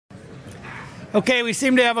Okay, we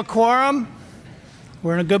seem to have a quorum.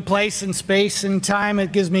 We're in a good place in space and time.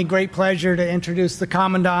 It gives me great pleasure to introduce the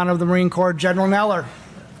Commandant of the Marine Corps, General Neller.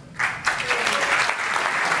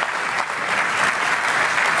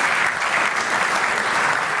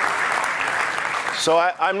 So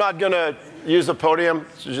I'm not going to use the podium.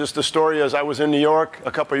 It's just the story is I was in New York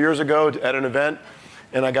a couple of years ago at an event,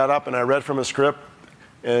 and I got up and I read from a script,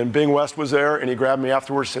 and Bing West was there, and he grabbed me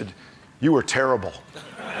afterwards and said, "You were terrible.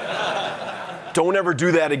 Don't ever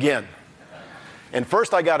do that again." And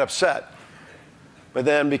first I got upset, but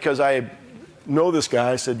then because I know this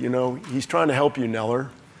guy, I said, you know, he's trying to help you, Neller.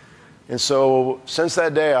 And so since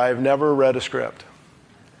that day, I have never read a script.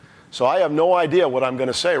 So I have no idea what I'm going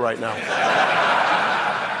to say right now.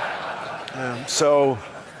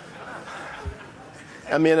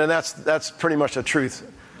 I mean, and that's pretty much the truth.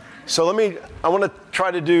 So I want to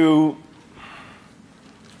try to do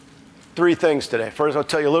three things today. First, I'll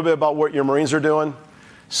tell you a little bit about what your Marines are doing.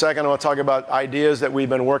 Second, I want to talk about ideas that we've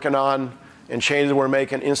been working on and changes we're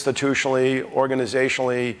making institutionally,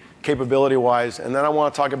 organizationally, capability-wise. And then I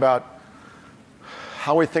want to talk about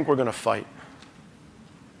how we think we're going to fight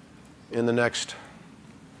in the next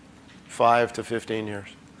 5 to 15 years.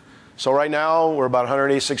 So right now, we're about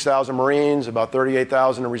 186,000 Marines, about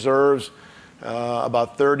 38,000 in reserves,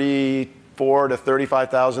 about 34 to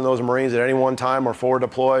 35,000 of those Marines at any one time are forward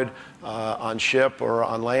deployed on ship or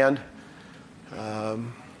on land.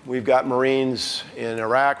 We've got Marines in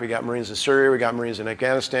Iraq, we got Marines in Syria, we got Marines in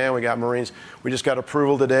Afghanistan, we got Marines. We just got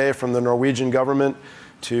approval today from the Norwegian government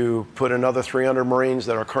to put another 300 Marines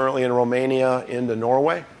that are currently in Romania into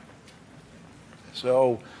Norway.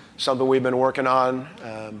 So something we've been working on.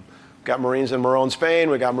 Got Marines in Morone, Spain,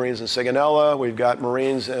 we got Marines in Sigonella, we've got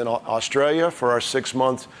Marines in Australia for our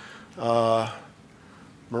 6-month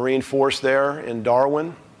Marine force there in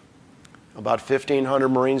Darwin. About 1,500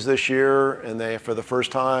 Marines this year, and they, for the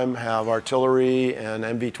first time, have artillery and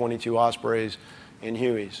MV-22 Ospreys in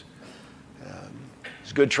Hueys.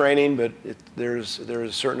 It's good training, but there's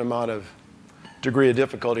a certain amount of degree of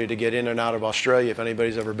difficulty to get in and out of Australia if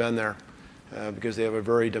anybody's ever been there, because they have a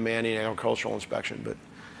very demanding agricultural inspection. But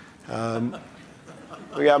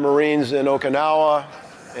we got Marines in Okinawa,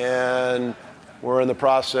 and we're in the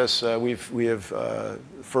process. We have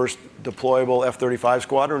first deployable F-35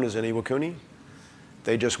 squadron is in Iwakuni.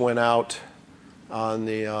 They just went out on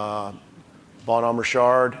the Bon Homme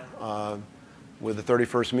Richard with the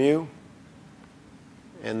 31st MEU.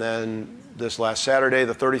 And then this last Saturday,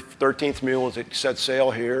 the 13th MEU will set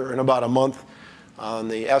sail here in about a month on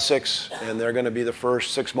the Essex, and they're going to be the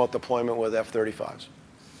first 6-month deployment with F-35s.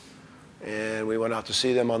 And we went out to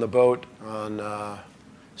see them on the boat on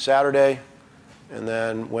Saturday, and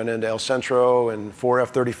then went into El Centro, and 4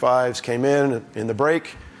 F-35s came in the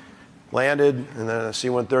break, landed, and then a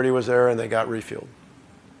C-130 was there, and they got refueled.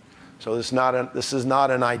 So this is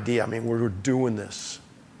not an idea. I mean, we're doing this.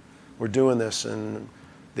 We're doing this, and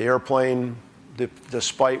the airplane,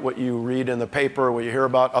 despite what you read in the paper, what you hear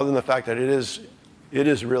about, other than the fact that it is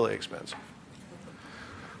really expensive.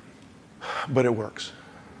 But it works.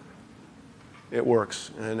 It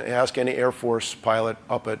works. And ask any Air Force pilot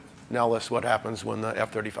up at Nellis what happens when the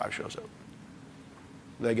F-35 shows up.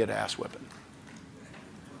 They get ass whipping.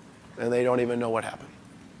 And they don't even know what happened.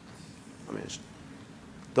 I mean,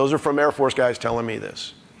 those are from Air Force guys telling me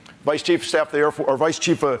this. Vice Chief of Staff of the Air Force, or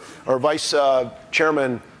Vice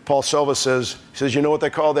Chairman Paul Silva says, you know what they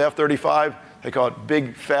call the F-35? They call it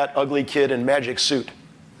big, fat, ugly kid in magic suit.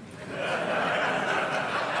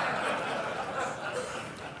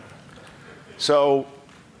 So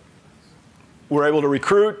we're able to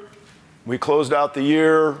recruit. We closed out the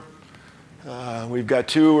year. We've got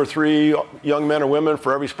 2 or 3 young men or women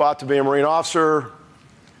for every spot to be a Marine officer.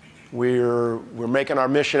 We're making our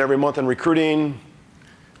mission every month in recruiting.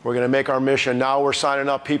 We're going to make our mission. Now we're signing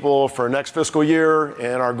up people for next fiscal year,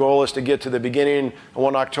 and our goal is to get to the beginning of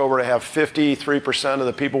 1 October to have 53% of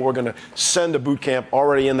the people we're going to send to boot camp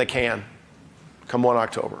already in the can come 1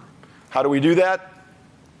 October. How do we do that?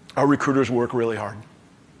 Our recruiters work really hard.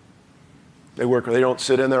 They don't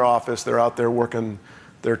sit in their office. They're out there working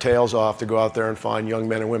their tails off to go out there and find young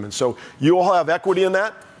men and women. So you all have equity in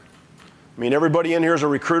that. I mean, everybody in here is a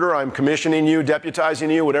recruiter. I'm commissioning you,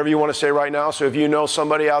 deputizing you, whatever you want to say right now. So if you know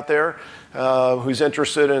somebody out there who's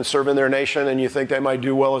interested in serving their nation and you think they might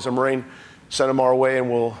do well as a Marine, send them our way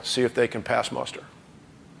and we'll see if they can pass muster.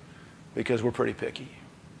 Because we're pretty picky.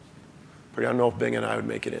 I don't know if Bing and I would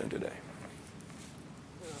make it in today.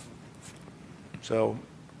 So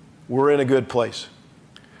we're in a good place.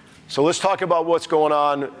 So let's talk about what's going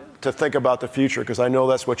on to think about the future, because I know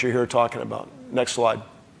that's what you're here talking about. Next slide.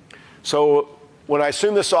 So when I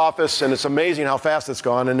assumed this office, and it's amazing how fast it's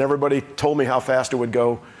gone, and everybody told me how fast it would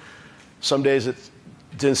go. Some days it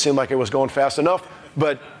didn't seem like it was going fast enough,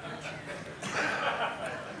 but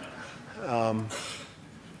I'm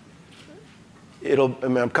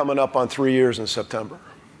coming up on 3 years in September.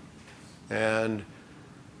 And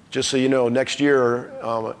just so you know, next year,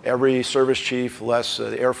 every service chief, less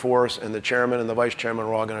the Air Force, and the chairman and the vice chairman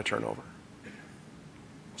are all going to turn over.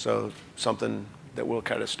 So something that will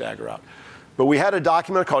kind of stagger out. But we had a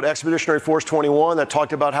document called Expeditionary Force 21 that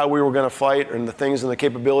talked about how we were going to fight and the things and the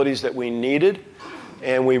capabilities that we needed.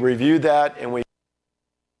 And we reviewed that, and we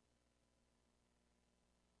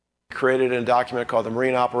created a document called the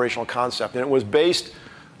Marine Operational Concept. And it was based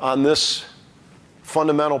on this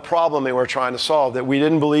fundamental problem that we're trying to solve, that we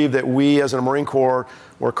didn't believe that we as a Marine Corps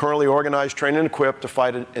were currently organized, trained, and equipped to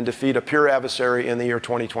fight and defeat a pure adversary in the year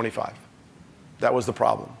 2025. That was the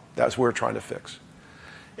problem. That's what we're trying to fix.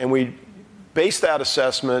 And we based that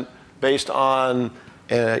assessment based on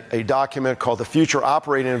a document called the Future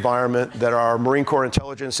Operating Environment that our Marine Corps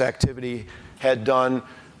intelligence activity had done,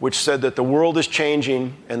 which said that the world is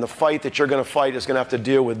changing and the fight that you're going to fight is going to have to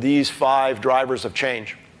deal with these 5 drivers of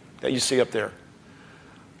change that you see up there.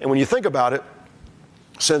 And when you think about it,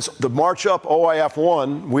 since the march up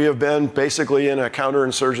OIF-1, we have been basically in a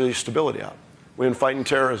counterinsurgency stability out. We've been fighting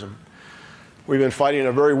terrorism. We've been fighting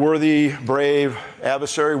a very worthy, brave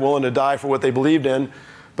adversary, willing to die for what they believed in,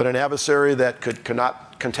 but an adversary that could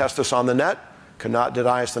not contest us on the net, could not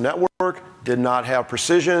deny us the network, did not have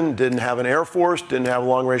precision, didn't have an Air Force, didn't have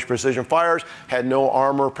long-range precision fires, had no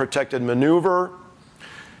armor-protected maneuver,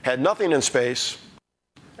 had nothing in space.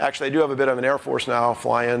 Actually, they do have a bit of an Air Force now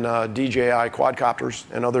flying DJI quadcopters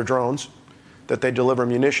and other drones that they deliver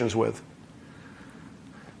munitions with.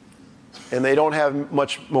 And they don't have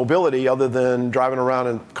much mobility other than driving around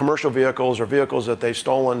in commercial vehicles or vehicles that they've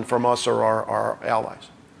stolen from us or our allies.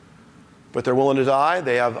 But they're willing to die.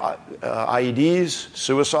 They have IEDs,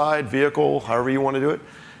 suicide, vehicle, however you want to do it.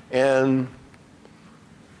 And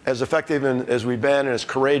as effective as we've been and as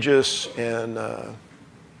courageous and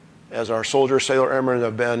as our soldiers, sailor airmen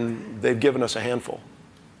have been, they've given us a handful.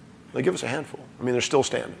 They give us a handful. I mean, they're still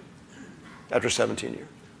standing after 17 years.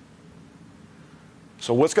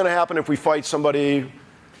 So what's going to happen if we fight somebody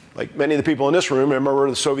like many of the people in this room remember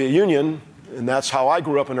the Soviet Union, and that's how I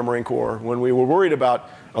grew up in the Marine Corps, when we were worried about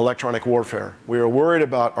electronic warfare. We were worried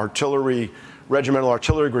about artillery, regimental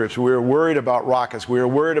artillery groups. We were worried about rockets. We were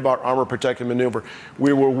worried about armor-protected maneuver.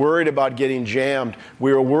 We were worried about getting jammed.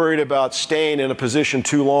 We were worried about staying in a position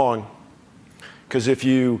too long. Because if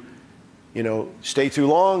you stay too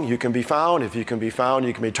long, you can be found. If you can be found,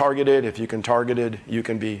 you can be targeted. If you can targeted, you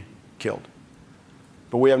can be killed.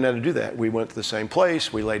 But we haven't had to do that. We went to the same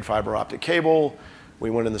place. We laid fiber optic cable. We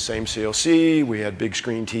went in the same COC. We had big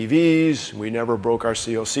screen TVs. We never broke our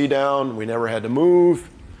COC down. We never had to move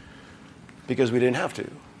because we didn't have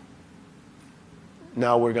to.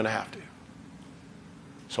 Now we're going to have to.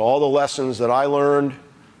 So all the lessons that I learned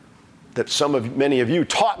that many of you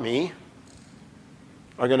taught me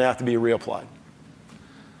are going to have to be reapplied.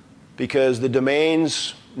 Because the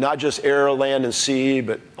domains, not just air, land, and sea,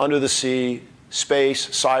 but under the sea, space,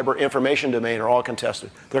 cyber, information domain are all contested.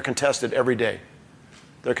 They're contested every day.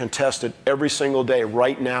 They're contested every single day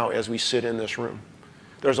right now as we sit in this room.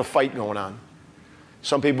 There's a fight going on.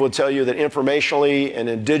 Some people would tell you that informationally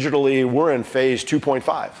and digitally, we're in phase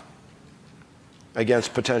 2.5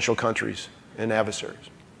 against potential countries and adversaries.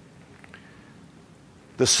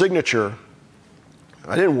 The signature,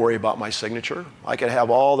 I didn't worry about my signature. I could have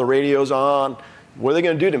all the radios on. What are they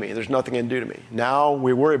going to do to me? There's nothing they can do to me. Now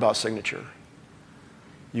we worry about signature.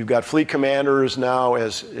 You've got fleet commanders now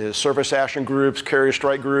as surface action groups, carrier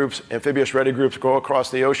strike groups, amphibious ready groups go across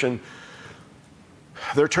the ocean.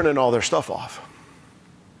 They're turning all their stuff off.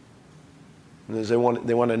 Because they want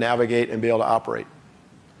to navigate and be able to operate.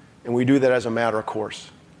 And we do that as a matter of course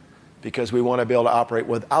because we want to be able to operate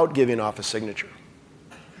without giving off a signature.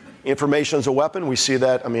 Information is a weapon. We see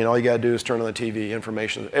that. I mean, all you got to do is turn on the TV.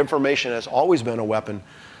 Information has always been a weapon.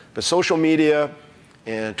 But social media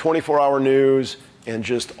and 24-hour news and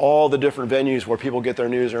just all the different venues where people get their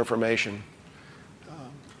news or information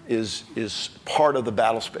is part of the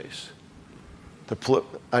battle space.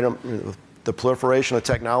 The proliferation of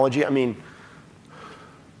technology. I mean,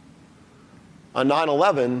 on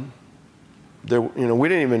 9/11, we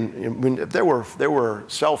didn't even. There were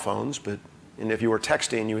cell phones, and if you were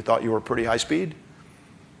texting, you thought you were pretty high speed.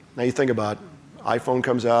 Now you think about iPhone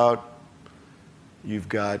comes out. You've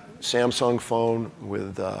got Samsung phone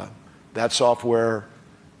with that software.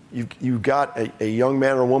 You've got a young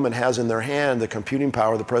man or woman has in their hand the computing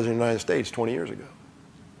power of the President of the United States 20 years ago,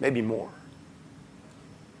 maybe more.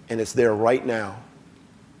 and it's there right now,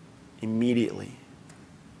 immediately.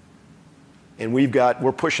 And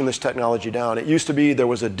we're pushing this technology down. It used to be there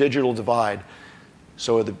was a digital divide.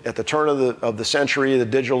 So at the turn of the century, the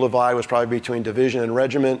digital divide was probably between division and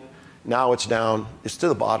regiment. Now it's down. It's to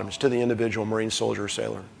the bottom. It's to the individual Marine soldier or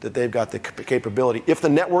sailor, that they've got the capability. If the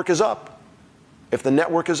network is up,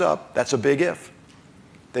 that's a big if.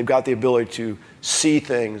 They've got the ability to see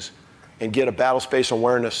things and get a battle space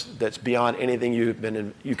awareness that's beyond anything you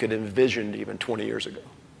could envision even 20 years ago.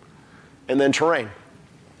 And then terrain.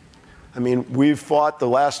 I mean, we've fought the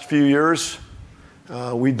last few years.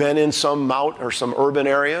 We've been in some some urban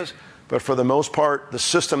areas, but for the most part, the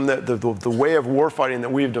system, the way of warfighting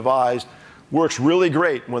that we've devised works really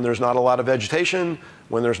great when there's not a lot of vegetation,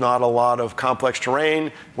 when there's not a lot of complex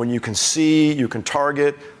terrain, when you can see, you can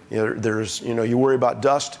target. You worry about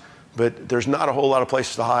dust, but there's not a whole lot of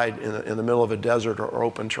places to hide in the middle of a desert or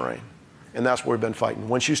open terrain. And that's where we've been fighting.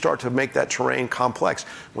 Once you start to make that terrain complex,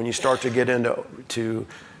 when you start to get into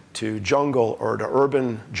jungle or to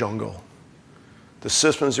urban jungle, the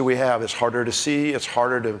systems that we have, it's harder to see, it's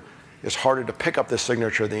harder to pick up the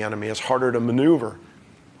signature of the enemy, it's harder to maneuver.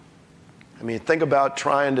 I mean, think about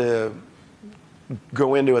trying to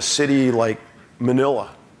go into a city like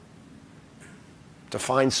Manila to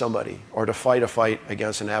find somebody or to fight a fight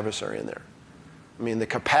against an adversary in there. I mean, the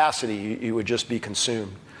capacity, you would just be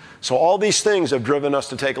consumed. So all these things have driven us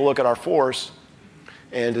to take a look at our force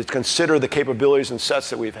and to consider the capabilities and sets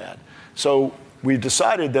that we've had. So we've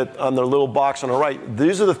decided that on the little box on the right,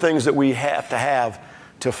 these are the things that we have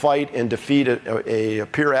to fight and defeat a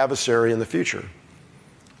peer adversary in the future.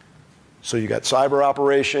 So you got cyber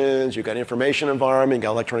operations, you got information environment, you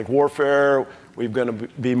got electronic warfare. We're going to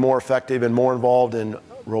be more effective and more involved in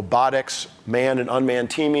robotics, manned and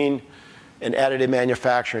unmanned teaming, and additive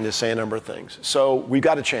manufacturing, to say a number of things. So we've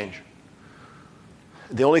got to change.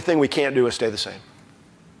 The only thing we can't do is stay the same.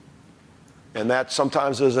 And that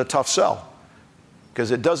sometimes is a tough sell,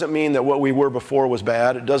 because it doesn't mean that what we were before was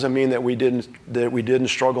bad. It doesn't mean that we didn't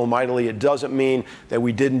struggle mightily. It doesn't mean that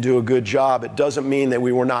we didn't do a good job. It doesn't mean that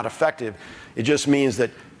we were not effective. It just means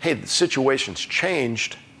that, hey, the situation's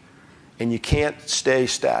changed, and you can't stay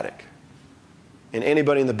static. And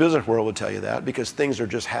anybody in the business world would tell you that, because things are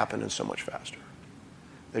just happening so much faster.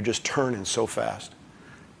 They're just turning so fast.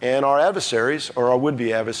 And our adversaries, or our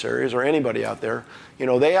would-be adversaries, or anybody out there,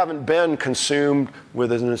 they haven't been consumed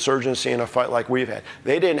with an insurgency in a fight like we've had.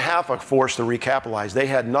 They didn't have a force to recapitalize. They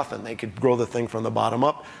had nothing. They could grow the thing from the bottom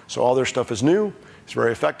up. So all their stuff is new. It's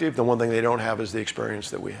very effective. The one thing they don't have is the experience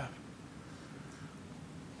that we have.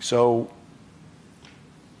 So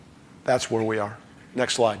that's where we are.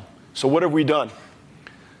 Next slide. So what have we done?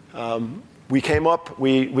 We came up,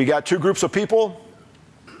 we got two groups of people.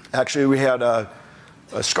 Actually, we had a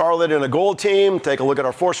scarlet and a gold team take a look at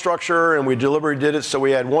our force structure, and we deliberately did it so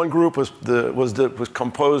we had one group was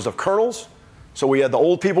composed of colonels. So we had the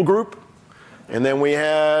old people group, and then we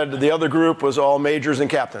had the other group was all majors and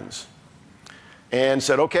captains. And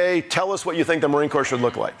said, okay, tell us what you think the Marine Corps should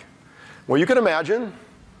look like. Well, you can imagine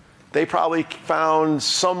they probably found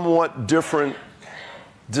somewhat different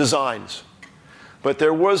designs, but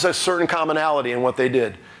there was a certain commonality in what they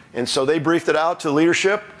did. And so they briefed it out to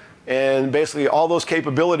leadership, and basically all those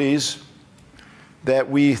capabilities that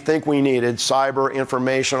we think we needed, cyber,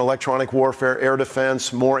 information, electronic warfare, air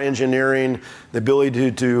defense, more engineering, the ability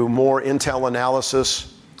to do more intel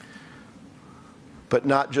analysis, but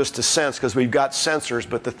not just to sense, because we've got sensors,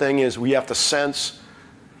 but the thing is we have to sense,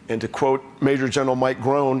 and to quote Major General Mike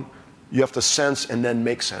Groen, you have to sense and then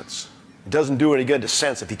make sense. It doesn't do any good to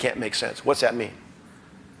sense if you can't make sense. What's that mean?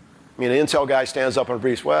 I mean, an intel guy stands up and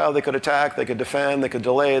briefs, well, they could attack, they could defend, they could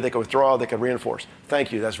delay, they could withdraw, they could reinforce.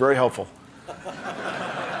 Thank you, that's very helpful.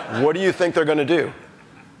 What do you think they're going to do?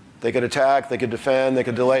 They could attack, they could defend, they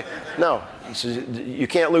could delay. No, you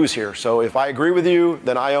can't lose here. So if I agree with you,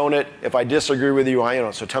 then I own it. If I disagree with you, I own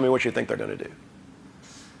it. So tell me what you think they're going to do.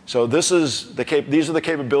 So these are the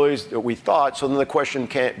capabilities that we thought. So then the question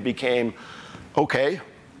became, okay,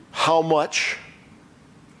 how much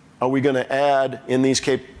are we going to add in these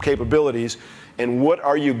capabilities, and what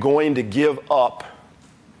are you going to give up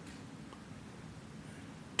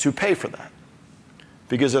to pay for that?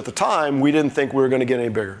 Because at the time, we didn't think we were going to get any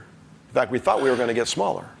bigger. In fact, we thought we were going to get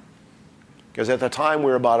smaller. Because at the time,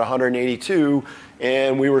 we were about 182,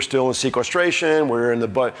 and we were still in sequestration. We were in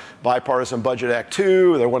the Bipartisan Budget Act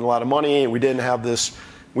 2. There wasn't a lot of money. We didn't have this.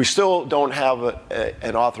 We still don't have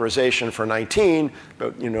an authorization for 19,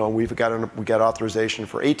 but we got authorization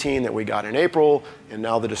for 18 that we got in April, and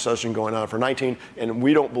now the discussion going on for 19. And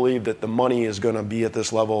we don't believe that the money is going to be at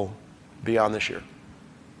this level beyond this year.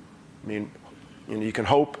 I mean, You can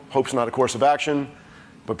hope. Hope's not a course of action,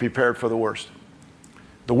 but be prepared for the worst.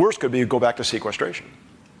 The worst could be go back to sequestration.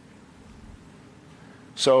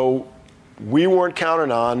 So we weren't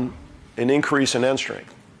counting on an increase in end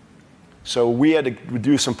strength. So we had to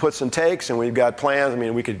do some puts and takes, and we've got plans. I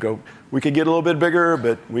mean, we could get a little bit bigger,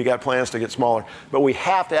 but we got plans to get smaller. But we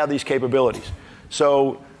have to have these capabilities.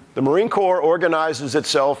 So the Marine Corps organizes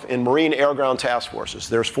itself in Marine Air-Ground Task Forces.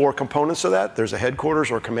 There's 4 components of that. There's a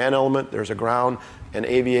headquarters or command element. There's a ground and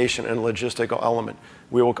aviation and logistical element.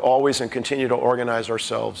 We will always and continue to organize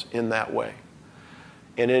ourselves in that way.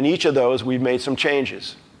 And in each of those, we've made some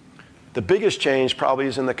changes. The biggest change probably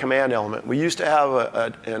is in the command element. We used to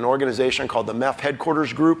have an organization called the MEF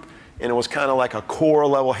Headquarters Group, and it was kind of like a core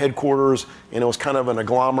level headquarters, and it was kind of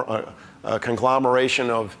a conglomeration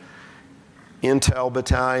of Intel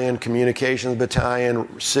Battalion, Communications Battalion,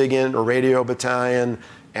 SIGINT or Radio Battalion,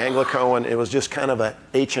 Anglico, it was just kind of a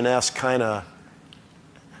H&S kind of,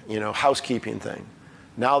 housekeeping thing.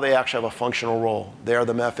 Now they actually have a functional role. They are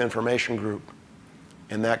the MEF Information Group,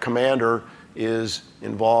 and that commander is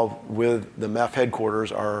involved with the MEF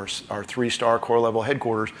headquarters, our 3-star core level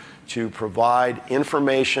headquarters, to provide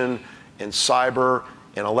information and cyber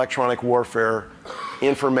and electronic warfare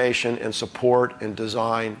information and support and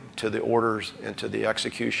design to the orders and to the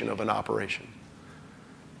execution of an operation.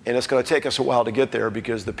 And it's going to take us a while to get there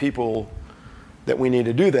because the people that we need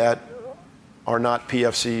to do that are not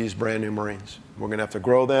PFC's brand new Marines. We're going to have to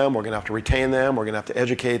grow them, we're going to have to retain them, we're going to have to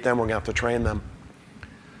educate them, we're going to have to train them.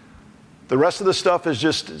 The rest of the stuff is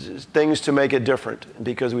just things to make it different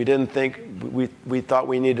because we didn't think, we thought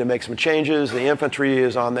we needed to make some changes. The infantry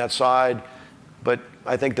is on that side, but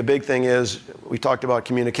I think the big thing is, we talked about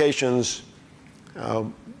communications.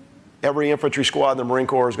 Every infantry squad in the Marine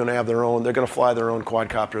Corps is going to have their own, they're going to fly their own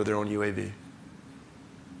quadcopter, their own UAV.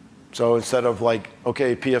 So instead of like,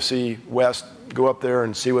 okay, PFC West, go up there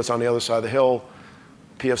and see what's on the other side of the hill.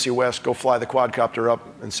 PFC West, go fly the quadcopter up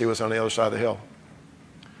and see what's on the other side of the hill.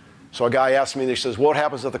 So a guy asked me, he says, what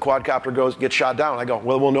happens if the quadcopter gets shot down? I go,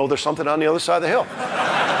 well, we'll know there's something on the other side of the hill.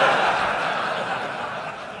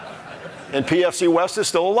 And PFC West is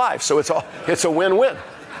still alive, so it's a win-win.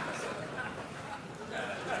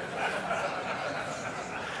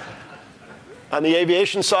 On the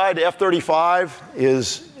aviation side, the F-35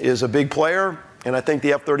 is a big player, and I think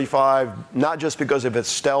the F-35, not just because of its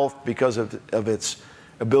stealth, because of its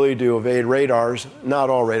ability to evade radars, not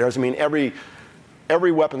all radars. I mean, every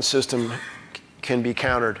weapon system can be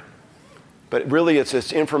countered, but really it's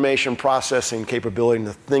its information processing capability and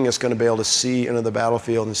the thing that's going to be able to see into the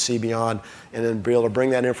battlefield and see beyond and then be able to bring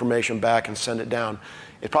that information back and send it down.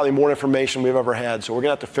 It's probably more information we've ever had, so we're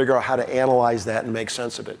going to have to figure out how to analyze that and make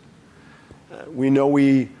sense of it. We know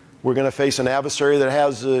we're going to face an adversary that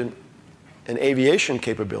has an aviation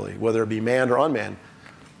capability, whether it be manned or unmanned.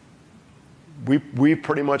 We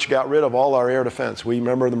pretty much got rid of all our air defense. We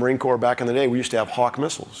remember the Marine Corps back in the day, we used to have Hawk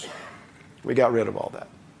missiles. We got rid of all that.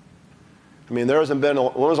 I mean, there hasn't been,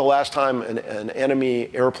 when was the last time an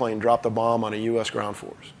enemy airplane dropped a bomb on a U.S. ground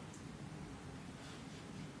force?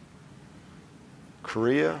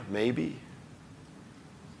 Korea, maybe.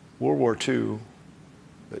 World War II,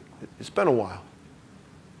 but it's been a while.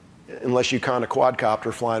 Unless you count a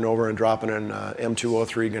quadcopter flying over and dropping an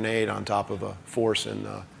M203 grenade on top of a force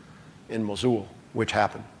in Mosul, which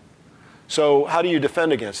happened. So how do you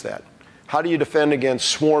defend against that? How do you defend against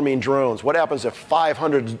swarming drones? What happens if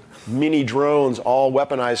 500 mini drones, all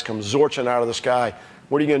weaponized, come zorching out of the sky?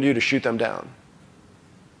 What are you going to do to shoot them down?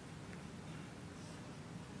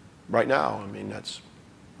 Right now, I mean, that's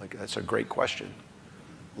a great question.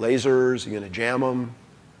 Lasers, you're going to jam them.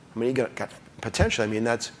 I mean, you got potentially, I mean,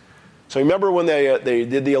 that's, so remember when they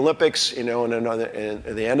did the Olympics, and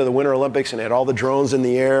at the end of the Winter Olympics, and they had all the drones in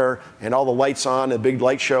the air and all the lights on, a big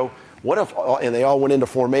light show. What if, and they all went into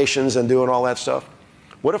formations and doing all that stuff.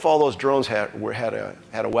 What if all those drones had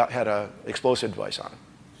a explosive device on them,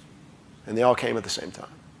 and they all came at the same time?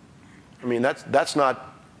 I mean, that's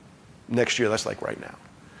not next year. That's like right now.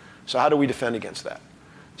 So how do we defend against that?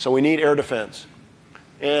 So we need air defense,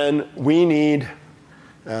 and we need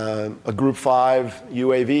a Group 5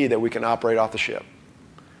 UAV that we can operate off the ship.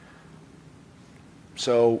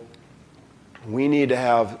 So we need to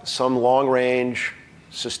have some long-range,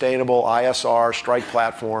 sustainable ISR strike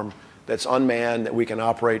platform that's unmanned that we can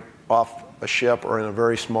operate off a ship or in a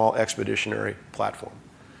very small expeditionary platform.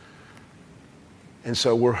 And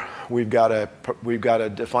so we've got a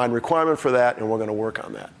defined requirement for that, and we're going to work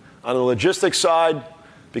on that. On the logistics side,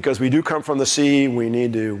 because we do come from the sea, we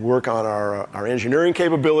need to work on our engineering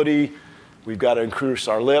capability. We've got to increase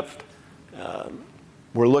our lift.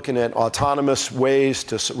 We're looking at autonomous ways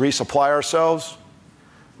to resupply ourselves.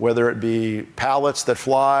 whether it be pallets that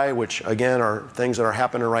fly, which again are things that are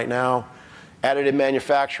happening right now, additive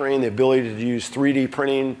manufacturing, the ability to use 3D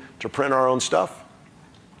printing to print our own stuff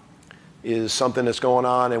is something that's going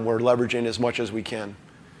on, and we're leveraging as much as we can.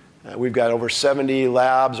 We've got over 70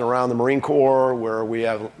 labs around the Marine Corps where we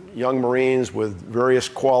have young Marines with various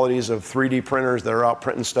qualities of 3D printers that are out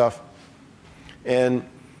printing stuff. And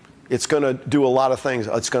it's going to do a lot of things.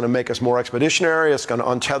 It's going to make us more expeditionary. It's going to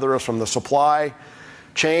untether us from the supply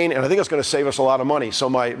chain, and I think it's going to save us a lot of money. So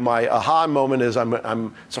my aha moment is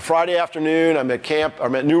it's a Friday afternoon. I'm at camp.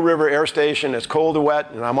 I'm at New River Air Station. It's cold and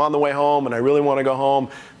wet, and I'm on the way home, and I really want to go home,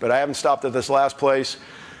 but I haven't stopped at this last place.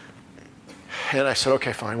 And I said,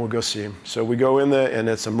 okay, fine, we'll go see him. So we go in there, and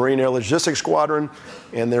it's a Marine Air Logistics Squadron,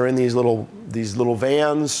 and they're in these little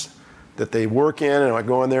vans that they work in, and I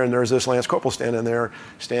go in there, and there's this Lance Corporal standing there,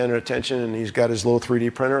 standing at attention, and he's got his little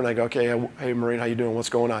 3D printer, and I go, okay, hey, Marine, how you doing? What's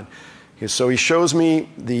going on? So he shows me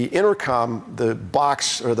the intercom, the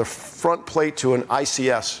box, or the front plate to an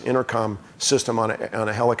ICS intercom system on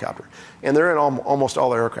a helicopter. And they're in almost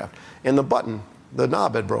all aircraft. And the button, the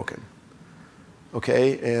knob had broken.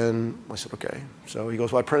 Okay, and I said, okay. So he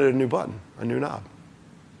goes, well, I printed a new button, a new knob.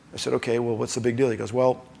 I said, okay, well, what's the big deal? He goes,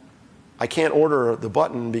 well, I can't order the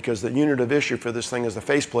button because the unit of issue for this thing is the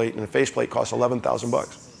faceplate, and the faceplate costs 11,000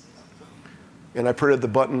 bucks. And I printed the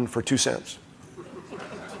button for 2 cents.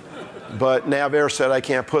 But NavAir said I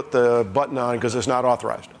can't put the button on because it's not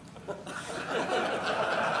authorized.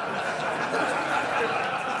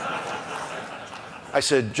 I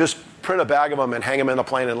said, just print a bag of them and hang them in the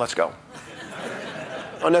plane and let's go.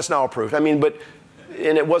 And that's now approved. I mean,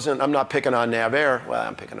 and it wasn't, I'm not picking on NavAir. Well,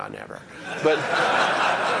 I'm picking on NavAir. But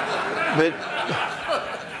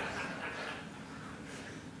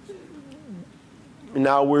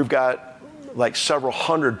now we've got like several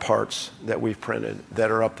hundred parts that we've printed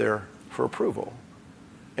that are up there for approval.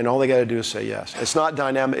 And all they got to do is say yes. It's not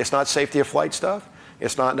dynamic. It's not safety of flight stuff.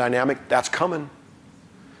 It's not dynamic. That's coming.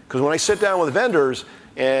 Because when I sit down with vendors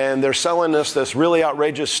and they're selling us this really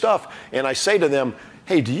outrageous stuff, and I say to them,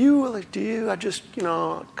 hey, I just,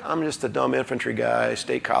 I'm just a dumb infantry guy,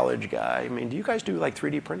 state college guy. I mean, do you guys do like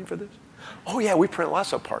 3D printing for this? Oh yeah, we print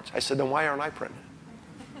lots of parts. I said, then why aren't I printing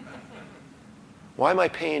it? Why am I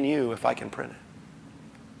paying you if I can print it?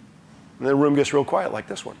 And the room gets real quiet like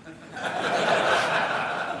this one.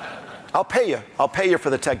 I'll pay you. I'll pay you for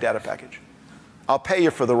the tech data package. I'll pay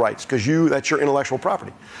you for the rights because that's your intellectual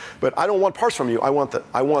property. But I don't want parts from you. I want the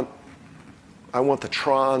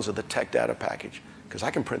trons of the tech data package because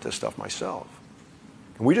I can print this stuff myself.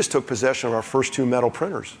 And we just took possession of our first 2 metal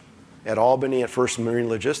printers at Albany at 1st Marine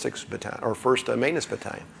Logistics Battalion, or 1st Maintenance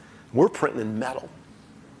Battalion. We're printing in metal.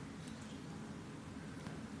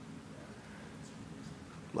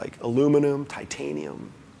 Like aluminum,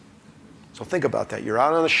 titanium. So think about that. You're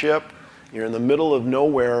out on a ship, you're in the middle of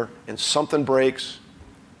nowhere, and something breaks,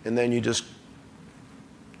 and then you just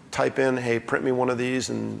type in, hey, print me one of these,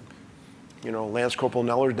 and Lance Corporal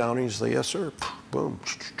Neller's down, and you say, yes, sir. Boom.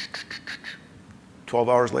 12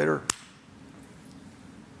 hours later,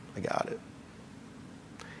 I got it.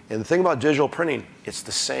 And the thing about digital printing, it's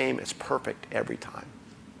the same, it's perfect every time.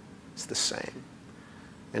 It's the same.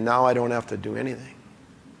 And now I don't have to do anything.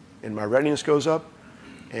 And my readiness goes up,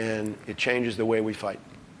 and it changes the way we fight.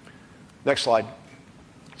 Next slide.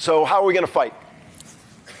 So how are we going to fight?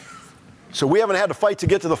 So we haven't had to fight to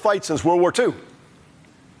get to the fight since World War II.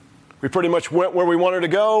 We pretty much went where we wanted to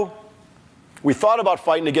go. We thought about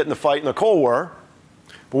fighting to get in the fight in the Cold War,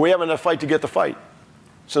 but we haven't had to fight to get the fight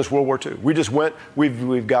since World War II. We just went,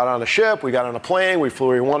 we've got on a ship, we got on a plane, we flew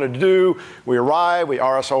where we wanted to do, we arrived, we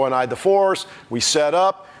RSO&I'd the force, we set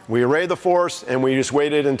up, we arrayed the force, and we just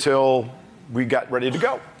waited until we got ready to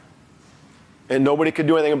go. And nobody could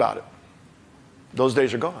do anything about it. Those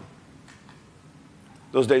days are gone.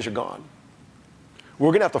 Those days are gone. We're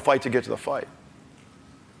going to have to fight to get to the fight.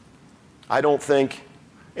 I don't think,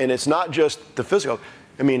 and it's not just the physical.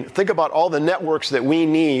 I mean, think about all the networks that we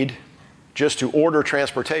need just to order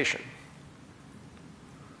transportation.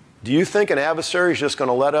 Do you think an adversary is just going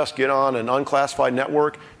to let us get on an unclassified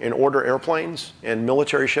network and order airplanes and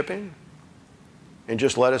military shipping and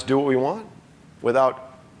just let us do what we want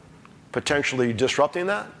without potentially disrupting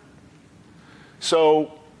that?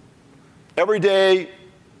 So every day,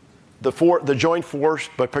 the joint force,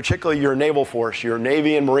 but particularly your naval force, your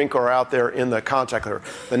Navy and Marine Corps are out there in the contact layer.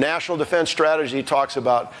 The National Defense Strategy talks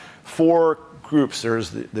about 4 groups. There's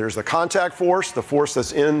the contact force, the force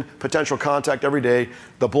that's in potential contact every day,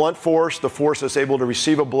 the blunt force, the force that's able to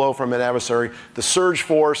receive a blow from an adversary, the surge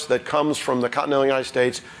force that comes from the continental United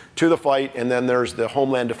States to the fight, and then there's the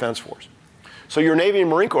Homeland Defense Force. So your Navy and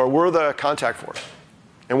Marine Corps, we're the contact force.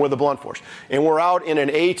 and we're the blunt force. And we're out in an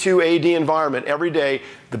A2, AD environment every day.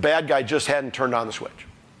 The bad guy just hadn't turned on the switch.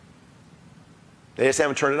 They just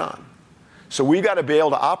haven't turned it on. So we've got to be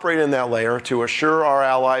able to operate in that layer to assure our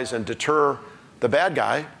allies and deter the bad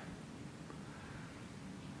guy.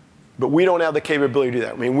 But we don't have the capability to do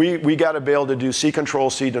that. I mean, we got to be able to do sea control,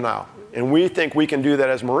 sea denial. And we think we can do that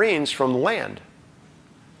as Marines from the land.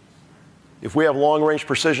 If we have long-range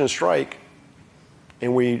precision strike,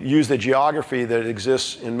 and we use the geography that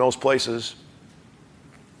exists in most places,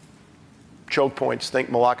 choke points, think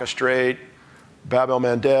Malacca Strait, Bab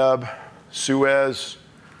el-Mandeb, Suez,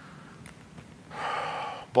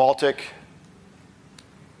 Baltic,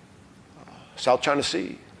 South China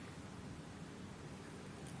Sea.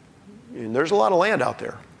 And there's a lot of land out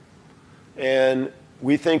there. And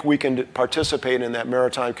we think we can participate in that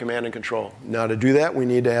maritime command and control. Now, to do that, we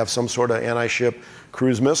need to have some sort of anti-ship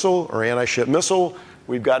cruise missile or anti-ship missile.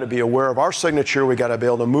 We've got to be aware of our signature. We've got to be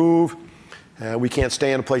able to move. We can't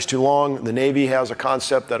stay in a place too long. The Navy has a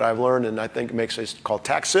concept that I've learned, and I think makes it called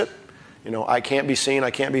TACSIT. You know, I can't be seen,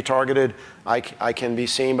 I can't be targeted. I can be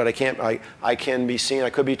seen, but I can't. I can be seen, I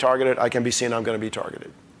could be targeted. I can be seen, I'm going to be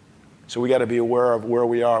targeted. So we got to be aware of where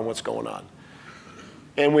we are and what's going on.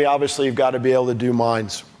 And we obviously have got to be able to do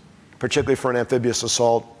mines, particularly for an amphibious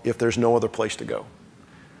assault if there's no other place to go.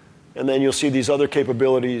 And then you'll see these other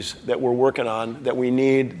capabilities that we're working on that we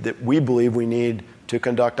need, that we believe we need to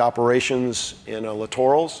conduct operations in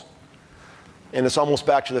littorals. And it's almost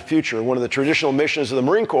back to the future. One of the traditional missions of the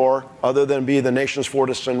Marine Corps, other than be the nation's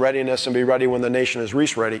fortress in readiness and be ready when the nation is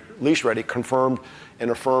least ready, confirmed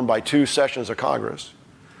and affirmed by 2 sessions of Congress,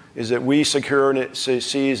 is that we secure and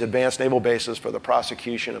seize advanced naval bases for the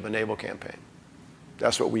prosecution of a naval campaign.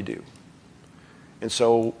 That's what we do. And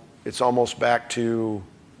so it's almost back to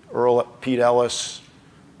Pete Ellis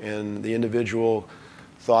and the individual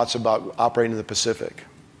thoughts about operating in the Pacific.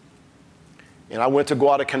 And I went to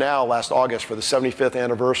Guadalcanal last August for the 75th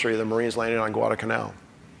anniversary of the Marines landing on Guadalcanal.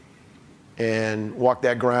 And walked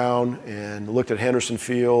that ground and looked at Henderson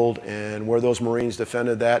Field and where those Marines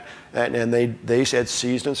defended that. And they had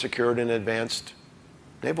seized and secured an advanced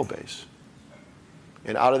naval base.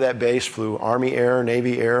 And out of that base flew Army Air,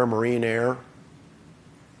 Navy Air, Marine Air.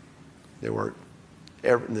 The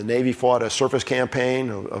Navy fought a surface campaign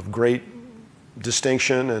of great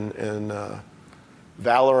distinction and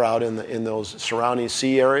valor out in those surrounding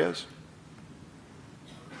sea areas.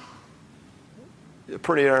 A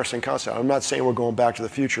pretty interesting concept. I'm not saying we're going back to the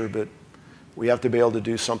future, but we have to be able to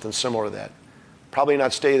do something similar to that. Probably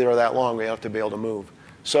not stay there that long. We have to be able to move.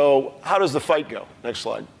 So how does the fight go? Next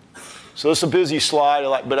slide. So this is a busy slide,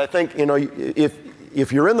 but I think, you know,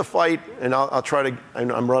 if you're in the fight, and I'll try to,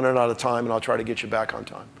 I'm running out of time, and I'll try to get you back on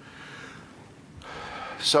time.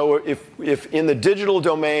 So if in the digital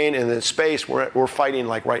domain and in space, we're fighting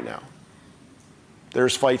like right now.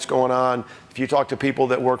 There's fights going on. If you talk to people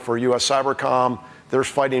that work for US Cybercom, there's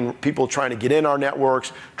fighting, people trying to get in our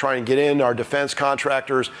networks, trying to get in our defense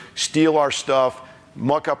contractors, steal our stuff,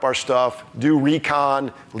 muck up our stuff, do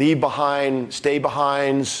recon, leave behind, stay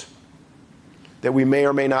behinds that we may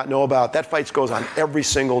or may not know about. That fight goes on every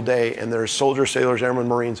single day, and there's soldiers, sailors, airmen,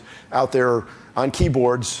 Marines out there on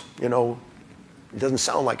keyboards. You know, it doesn't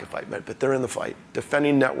sound like a fight, but they're in the fight,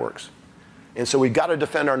 defending networks. And so we've got to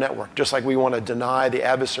defend our network, just like we want to deny the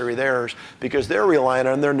adversary theirs, because they're relying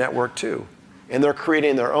on their network too. And they're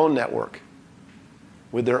creating their own network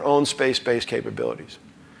with their own space-based capabilities.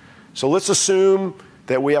 So let's assume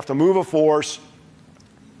that we have to move a force,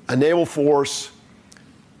 a naval force,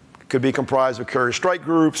 could be comprised of carrier strike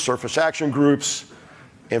groups, surface action groups,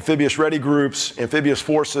 amphibious ready groups, amphibious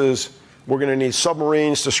forces. We're going to need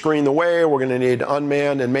submarines to screen the way. We're going to need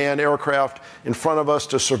unmanned and manned aircraft in front of us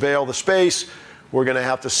to surveil the space. We're going to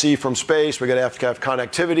have to see from space. We're going to have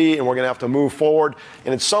connectivity, and we're going to have to move forward.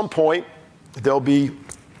 And at some point,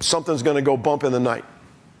 something's going to go bump in the night.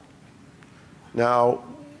 Now,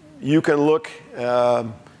 you can look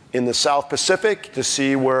in the South Pacific to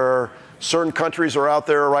see where certain countries are out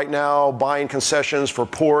there right now buying concessions for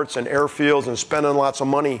ports and airfields and spending lots of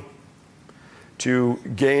money to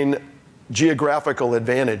gain geographical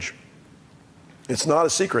advantage. It's not a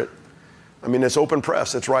secret. I mean, it's open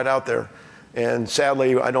press. It's right out there. And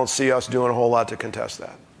sadly, I don't see us doing a whole lot to contest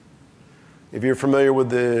that. If you're familiar with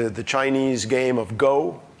the Chinese game of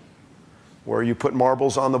Go, where you put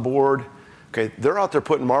marbles on the board, okay, they're out there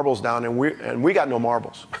putting marbles down, and we got no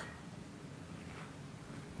marbles.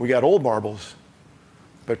 We got old marbles,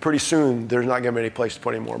 but pretty soon there's not going to be any place to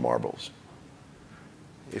put any more marbles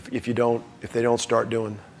if they don't start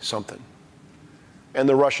doing something. And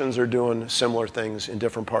the Russians are doing similar things in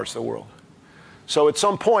different parts of the world. So at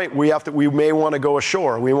some point, we may want to go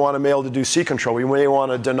ashore. We want to be able to do sea control. We may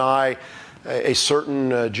want to deny a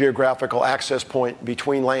certain geographical access point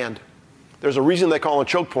between land. There's a reason they call them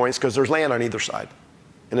choke points, because there's land on either side,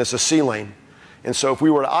 and it's a sea lane. And so if we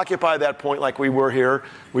were to occupy that point like we were here,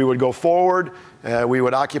 we would go forward, we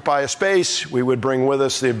would occupy a space, we would bring with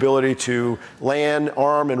us the ability to land,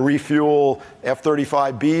 arm, and refuel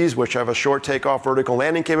F-35Bs, which have a short takeoff vertical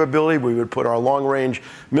landing capability. We would put our long-range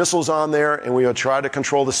missiles on there, and we would try to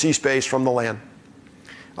control the sea space from the land,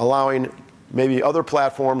 allowing maybe other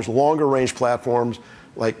platforms, longer-range platforms,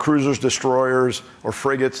 like cruisers, destroyers, or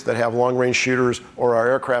frigates that have long-range shooters, or our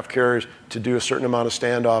aircraft carriers, to do a certain amount of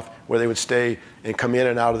standoff where they would stay and come in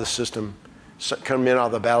and out of the system, come in and out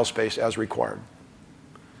of the battle space as required.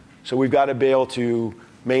 So we've got to be able to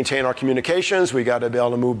maintain our communications. We've got to be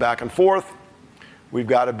able to move back and forth. We've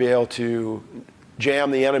got to be able to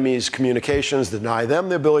jam the enemy's communications, deny them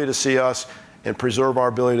the ability to see us, and preserve our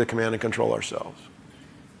ability to command and control ourselves.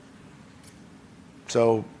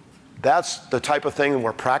 So that's the type of thing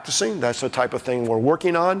we're practicing. That's the type of thing we're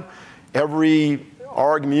working on. Every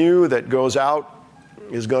ARG-MU that goes out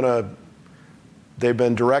is going to, they've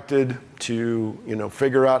been directed to,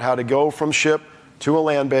 figure out how to go from ship to a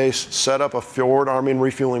land base, set up a forward arming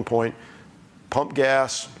refueling point, pump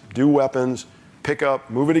gas, do weapons, pick up,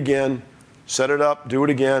 move it again, set it up, do it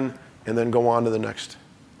again, and then go on to the next,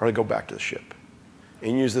 or go back to the ship.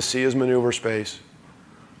 And use the sea as maneuver space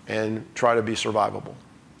and try to be survivable.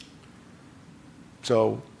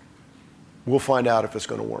 So we'll find out if it's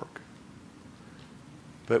going to work.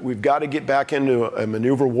 But we've got to get back into a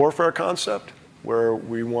maneuver warfare concept where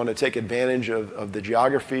we want to take advantage of the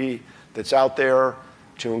geography that's out there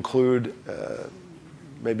to include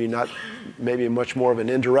maybe much more of an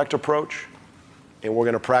indirect approach. And we're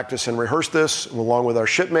going to practice and rehearse this along with our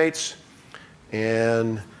shipmates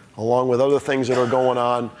and along with other things that are going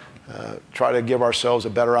on, try to give ourselves a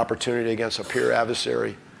better opportunity against a peer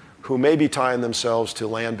adversary who may be tying themselves to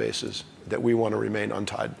land bases that we want to remain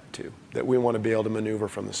untied to, that we want to be able to maneuver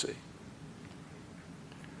from the sea.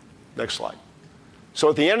 Next slide.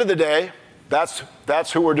 So at the end of the day,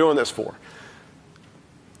 that's who we're doing this for,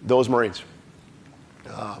 those Marines.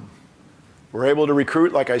 We're able to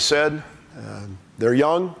recruit, like I said. They're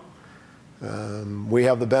young. We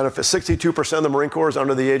have the benefit. 62% of the Marine Corps is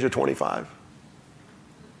under the age of 25.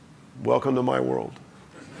 Welcome to my world.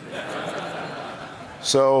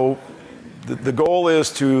 So the goal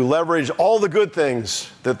is to leverage all the good things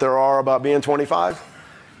that there are about being 25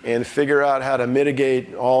 and figure out how to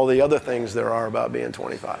mitigate all the other things there are about being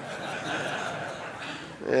 25.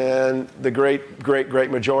 And the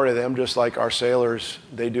great majority of them, just like our sailors,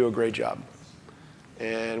 they do a great job.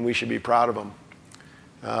 And we should be proud of them.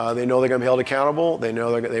 They know they're going to be held accountable. They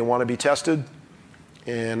know they want to be tested.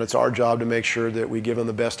 And it's our job to make sure that we give them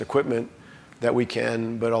the best equipment that we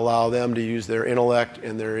can, but allow them to use their intellect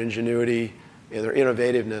and their ingenuity and their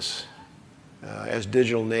innovativeness as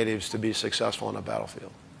digital natives to be successful on a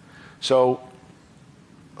battlefield. So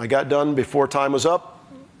I got done before time was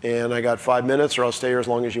up, and I got 5 minutes, or I'll stay here as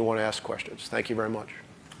long as you want to ask questions. Thank you very much.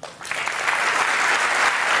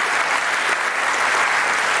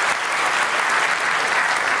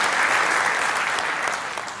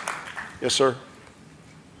 Yes, sir.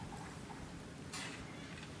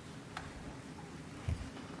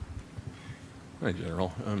 Hi,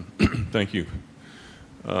 General. Thank you.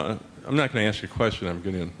 I'm not going to ask you a question. I'm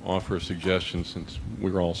going to offer a suggestion since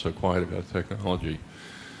we're all so quiet about technology.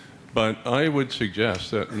 But I would suggest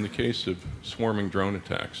that in the case of swarming drone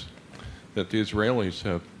attacks, that the Israelis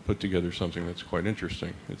have put together something that's quite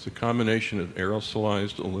interesting. It's a combination of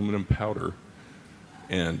aerosolized aluminum powder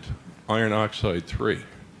and iron oxide 3.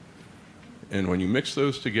 And when you mix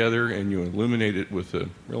those together and you illuminate it with a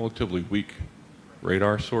relatively weak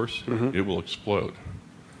radar source, it will explode.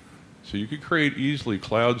 So you could create easily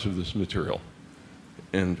clouds of this material.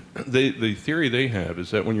 And the theory they have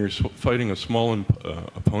is that when you're fighting a small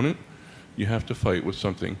opponent, you have to fight with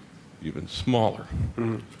something even smaller.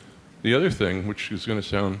 The other thing, which is going to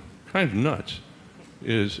sound kind of nuts,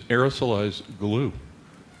 is aerosolized glue.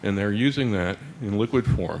 And they're using that in liquid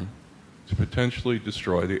form to potentially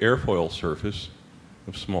destroy the airfoil surface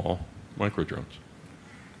of small microdrones.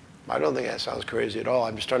 I don't think that sounds crazy at all.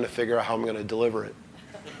 I'm just trying to figure out how I'm going to deliver it.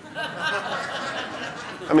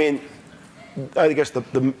 I mean, I guess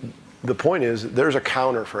the point is there's a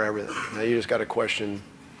counter for everything. Now you just got to question,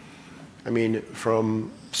 I mean,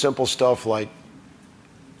 from simple stuff like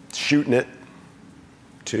shooting it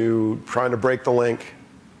to trying to break the link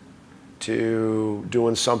to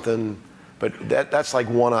doing something, but that's like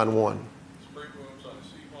one-on-one. Spray wounds on a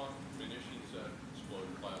Seahawk, munitions that explode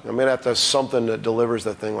clouds. I'm going to have to have something that delivers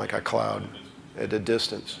that thing like a cloud at a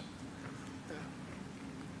distance.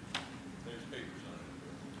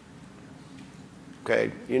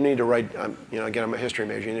 Okay, you need to write, again, I'm a history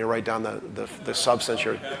major. You need to write down the substance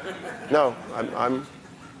here. No, I'm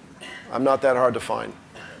not that hard to find.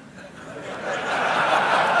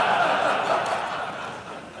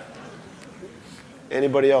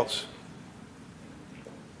 Anybody else?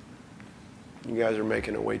 You guys are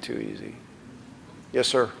making it way too easy. Yes,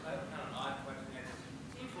 sir. I have kind of an odd question. It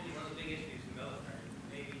seems to be one of the big issues in the military,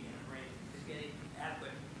 Navy and the Marines, is getting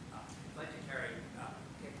adequate budgetary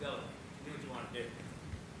capability to do what you want to do.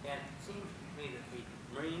 And it seems to me that the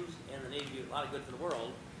Marines and the Navy do a lot of good for the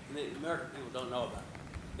world, and the American people don't know about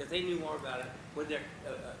it. If they knew more about it, would their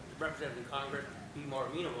representatives in Congress be more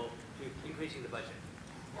amenable to increasing the budget?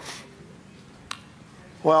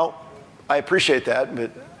 Well, I appreciate that,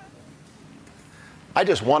 but I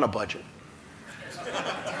just want a budget.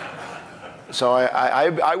 So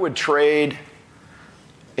I would trade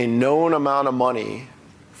a known amount of money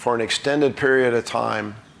for an extended period of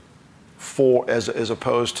time as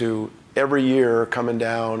opposed to every year coming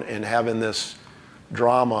down and having this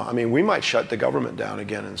drama. I mean, we might shut the government down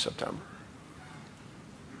again in September.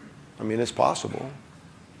 I mean, it's possible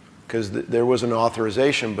because there was an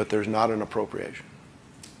authorization, but there's not an appropriation.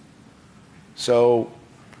 So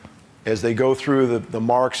as they go through the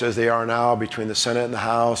marks as they are now between the Senate and the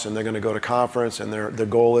House, and they're going to go to conference, and the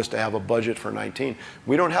goal is to have a budget for 19.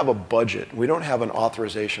 We don't have a budget. We don't have an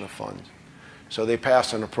authorization of funds. So they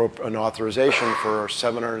passed an authorization for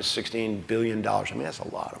 $716 billion. I mean, that's a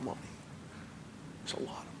lot of money. It's a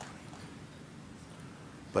lot of money.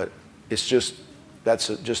 But it's just, that's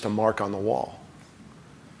just a mark on the wall.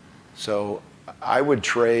 So I would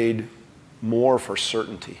trade more for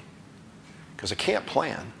certainty because I can't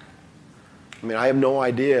plan. I mean, I have no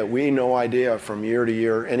idea. We have no idea from year to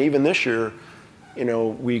year. And even this year,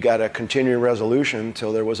 we got a continuing resolution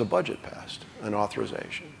until there was a budget passed, an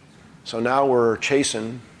authorization. So now we're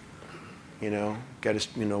chasing,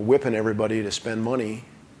 whipping everybody to spend money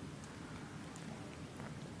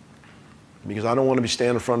because I don't want to be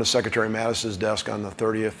standing in front of Secretary Mattis's desk on the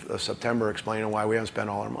 30th of September explaining why we haven't spent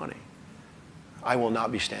all our money. I will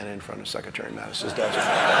not be standing in front of Secretary Mattis's desk.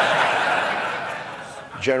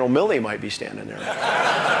 General Milley might be standing there.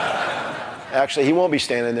 Actually, he won't be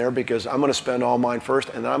standing there because I'm going to spend all mine first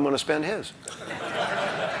and then I'm going to spend his.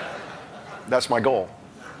 That's my goal.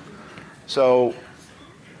 So,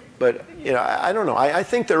 but, I don't know. I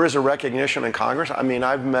think there is a recognition in Congress. I mean,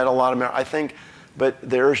 I've met a lot of Americans. But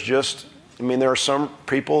there's just, there are some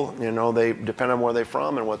people, they depend on where they're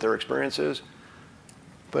from and what their experience is.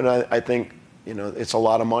 But I think, it's a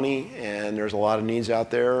lot of money and there's a lot of needs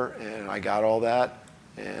out there and I got all that.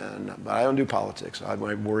 But I don't do politics. I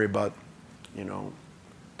worry about,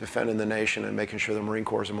 defending the nation and making sure the Marine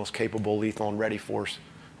Corps is the most capable, lethal, and ready force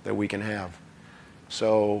that we can have.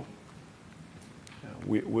 So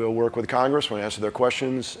we'll work with Congress. We'll answer their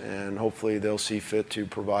questions, and hopefully they'll see fit to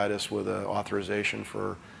provide us with an authorization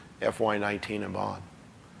for FY19 and beyond.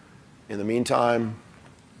 In the meantime,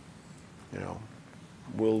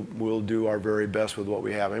 we'll do our very best with what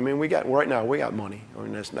we have. Right now we got money.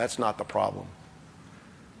 That's not the problem.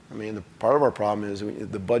 Part of our problem is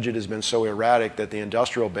the budget has been so erratic that the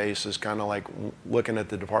industrial base is kind of like looking at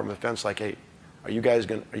the Department of Defense like, hey, are you guys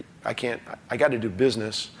going to, I got to do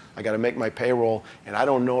business, I got to make my payroll, and I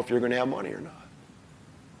don't know if you're going to have money or not.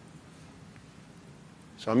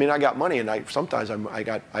 So, I got money, and sometimes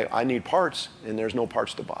I need parts, and there's no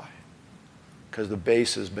parts to buy. Because the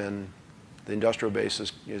industrial base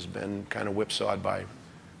has been kind of whipsawed by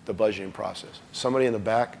the budgeting process. Somebody in the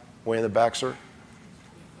back, way in the back, sir?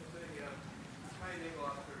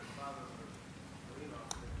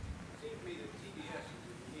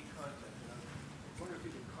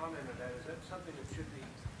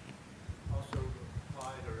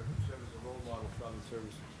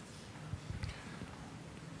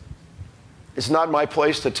 It's not my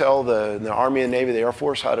place to tell the Army and Navy, the Air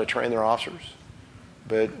Force, how to train their officers.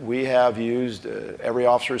 But we have used every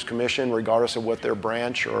officer's commission, regardless of what their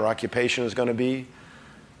branch or occupation is going to be,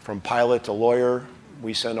 from pilot to lawyer.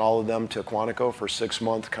 We send all of them to Quantico for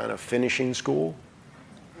 6-month kind of finishing school.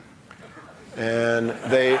 And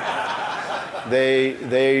they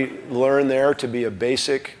learn there to be a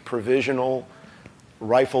basic provisional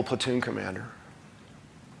rifle platoon commander.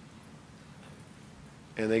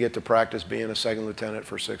 And they get to practice being a second lieutenant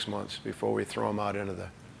for 6 months before we throw them out into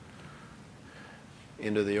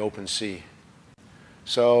the open sea.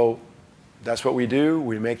 So that's what we do.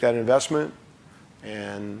 We make that investment,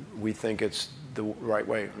 and we think it's the right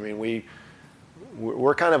way.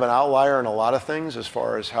 we're kind of an outlier in a lot of things as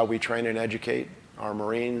far as how we train and educate our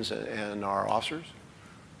Marines and our officers.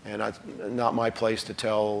 And it's not my place to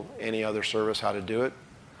tell any other service how to do it.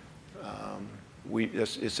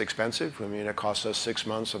 It's expensive. I mean, it costs us 6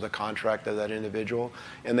 months of the contract of that individual,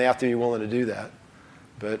 and they have to be willing to do that.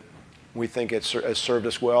 But we think it's served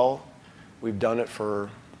us well. We've done it for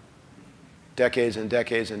decades and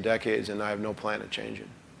decades and decades, and I have no plan to change it.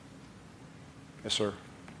 Yes, sir.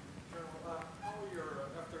 General, how are your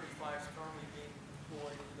F-35s currently being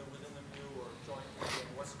deployed either within the MU or jointly,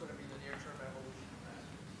 and what's going to be the near-term evolution of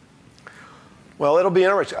that? Well, it'll be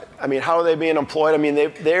interesting. I mean, how are they being employed? I mean,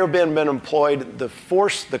 they've been employed. The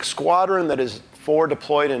squadron that is forward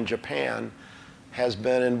deployed in Japan has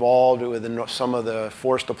been involved with some of the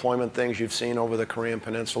force deployment things you've seen over the Korean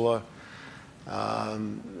Peninsula.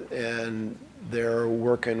 And they're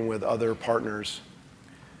working with other partners.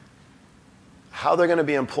 How they're going to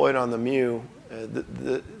be employed on the MU,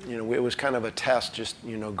 it was kind of a test, just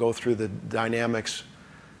go through the dynamics.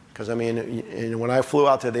 Because I mean, when I flew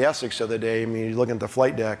out to the Essex the other day, I mean, you look at the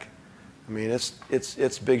flight deck. I mean,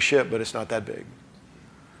 it's big ship, but it's not that big.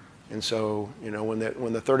 And so, when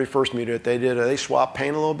the 31st MU did it, they swapped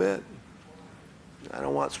paint a little bit. I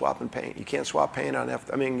don't want swapping paint. You can't swap paint on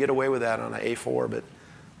I mean, get away with that on an A4, but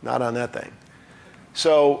not on that thing.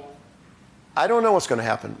 So I don't know what's going to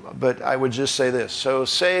happen, but I would just say this. So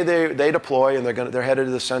say they deploy and they're headed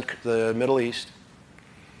to the Middle East,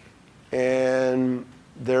 and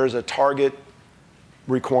there's a target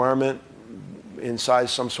requirement inside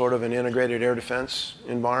some sort of an integrated air defense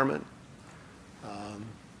environment.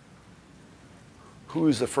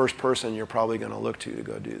 Who's the first person you're probably going to look to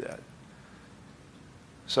go do that?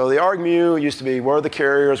 So the ARG-MU used to be, where are the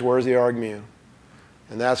carriers, where's the ARG-MU?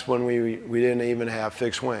 And that's when we didn't even have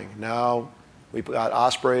fixed wing. Now we've got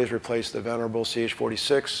Ospreys replace the venerable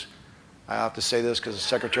CH-46. I have to say this because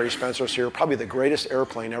Secretary Spencer's here, probably the greatest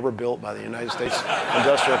airplane ever built by the United States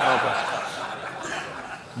industrial complex.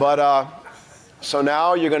 But so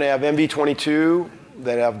now you're going to have MV-22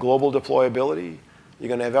 that have global deployability. You're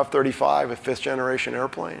going to have F-35, a fifth-generation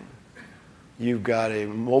airplane. You've got a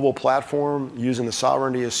mobile platform using the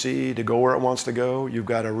sovereignty of sea to go where it wants to go. You've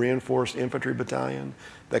got a reinforced infantry battalion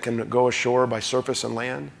that can go ashore by surface and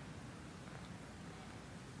land.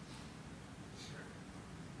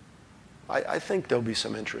 I think there'll be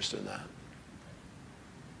some interest in that.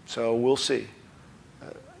 So we'll see.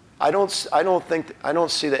 I don't see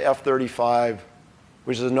the F-35,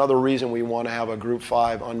 which is another reason we want to have a Group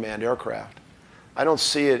 5 unmanned aircraft. I don't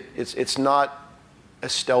see it. It's not a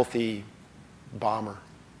stealthy bomber,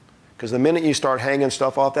 because the minute you start hanging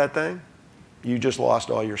stuff off that thing, you just lost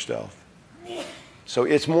all your stealth. So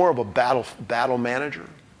it's more of a battle manager.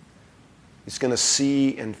 It's going to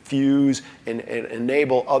see and fuse and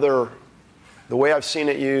enable other. The way I've seen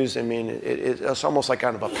it used, I mean, it's almost like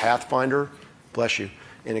kind of a pathfinder. Bless you.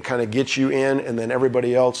 And it kind of gets you in, and then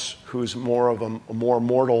everybody else who's more of a more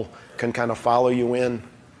mortal can kind of follow you in,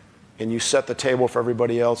 and you set the table for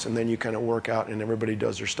everybody else, and then you kind of work out, and everybody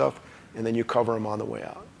does their stuff, and then you cover them on the way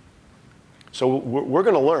out. So we're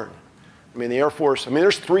going to learn. I mean, the Air Force, I mean,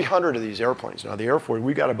 there's 300 of these airplanes. Now, the Air Force,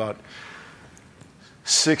 we got about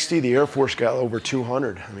 60. The Air Force got over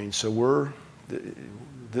 200. I mean, so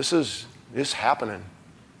this is happening.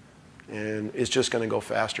 And it's just going to go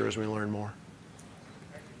faster as we learn more.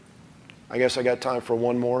 I guess I got time for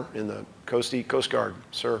one more in the Coast Guard.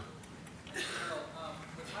 Sir.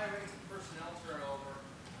 With high rates of personnel turnover,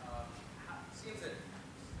 it seems that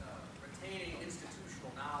retaining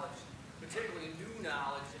institutional knowledge, particularly new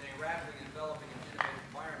knowledge in a rapidly developing and innovative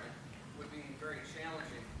environment, would be very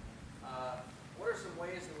challenging. What are some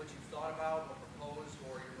ways in which you've thought about or proposed,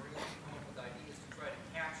 or your Marines have come up with ideas to try to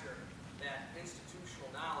capture that institutional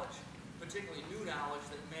knowledge, particularly new knowledge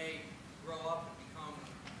that may grow up and become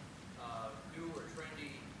new or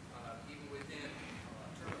trendy, even within a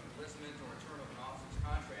term of enlistment or a term of an officer's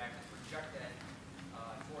contract, and project that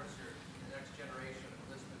towards the next generation of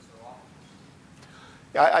enlistments or officers?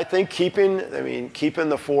 I think keeping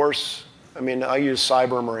the force. I mean, I use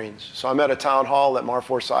Cyber Marines. So I'm at a town hall at Mar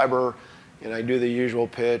 4 Cyber, and I do the usual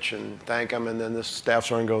pitch and thank them, and then this staff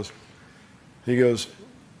sergeant goes,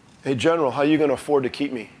 "Hey, General, how are you going to afford to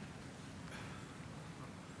keep me?"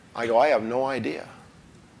 I go, "I have no idea."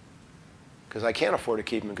 Because I can't afford to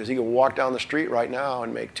keep him, because he can walk down the street right now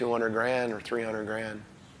and make 200 grand or 300 grand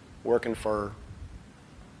working for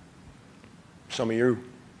some of you.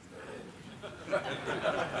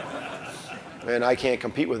 And I can't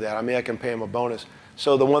compete with that. I mean, I can pay him a bonus.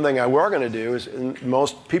 So the one thing we're going to do is,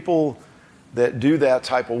 most people that do that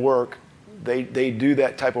type of work, they do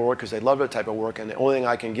that type of work because they love that type of work, and the only thing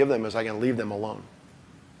I can give them is I can leave them alone.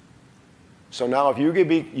 So now if you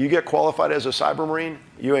get qualified as a cyber Marine,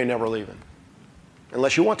 you ain't never leaving,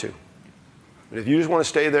 unless you want to. But if you just want to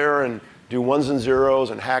stay there and do ones and zeros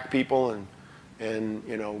and hack people and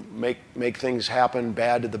you know, make things happen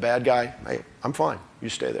bad to the bad guy, hey, I'm fine. You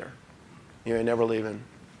stay there. You ain't never leaving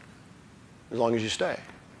as long as you stay.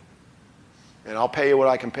 And I'll pay you what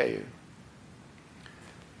I can pay you.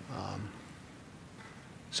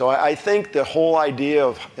 So I think the whole idea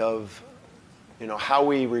of you know, how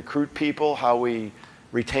we recruit people, how we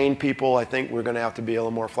retain people, I think we're going to have to be a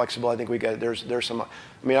little more flexible. I think there's some. I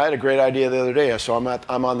mean, I had a great idea the other day. So I'm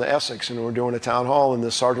on the Essex, and we're doing a town hall, and the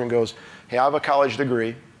sergeant goes, "Hey, I have a college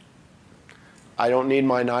degree. I don't need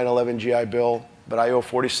my 9/11 GI Bill, but I owe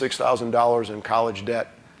 $46,000 in college debt.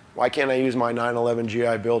 Why can't I use my 9/11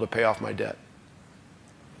 GI Bill to pay off my debt?"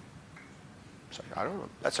 It's like, I don't know.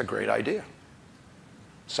 That's a great idea.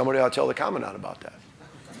 Somebody ought to tell the Commandant about that.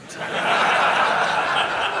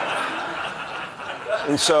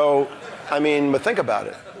 And so, I mean, but think about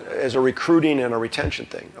it as a recruiting and a retention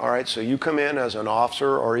thing. All right, so you come in as an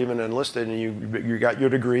officer or even enlisted, and you got your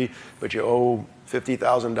degree, but you owe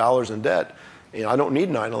 $50,000 in debt. You know, I don't need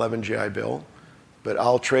 9/11 GI Bill, but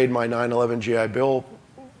I'll trade my 9/11 GI Bill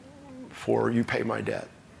for you pay my debt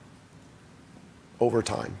over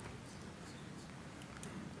time.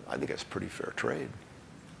 I think that's a pretty fair trade.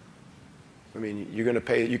 I mean, you're going to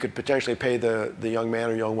pay. You could potentially pay the young man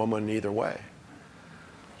or young woman either way.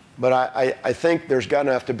 But I think there's going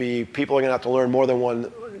to have to be, people are going to have to learn more than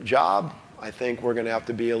one job. I think we're going to have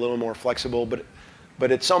to be a little more flexible.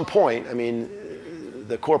 But at some point, I mean,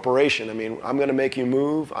 the corporation, I mean, I'm going to make you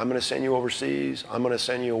move. I'm going to send you overseas. I'm going to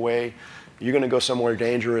send you away. You're going to go somewhere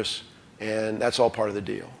dangerous, and that's all part of the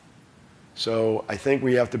deal. So I think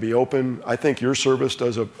we have to be open. I think your service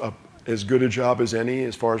does as good a job as any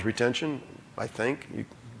as far as retention. I think. You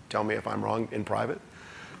tell me if I'm wrong in private.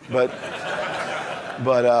 But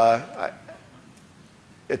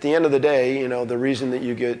at the end of the day, you know, the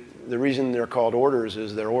reason they're called orders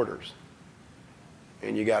is they're orders,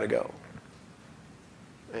 and you got to go.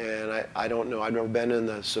 And I don't know. I've never been in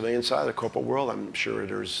the civilian side of the corporate world. I'm sure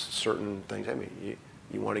there's certain things. I mean,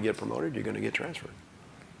 you want to get promoted, you're going to get transferred.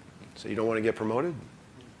 So you don't want to get promoted,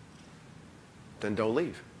 then don't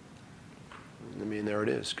leave. I mean, there it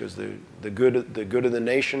is, because the good of the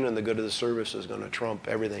nation and the good of the service is going to trump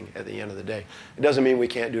everything at the end of the day. It doesn't mean we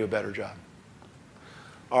can't do a better job.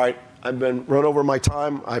 All right, I've been run over my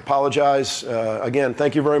time. I apologize. Again,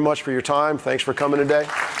 thank you very much for your time. Thanks for coming today.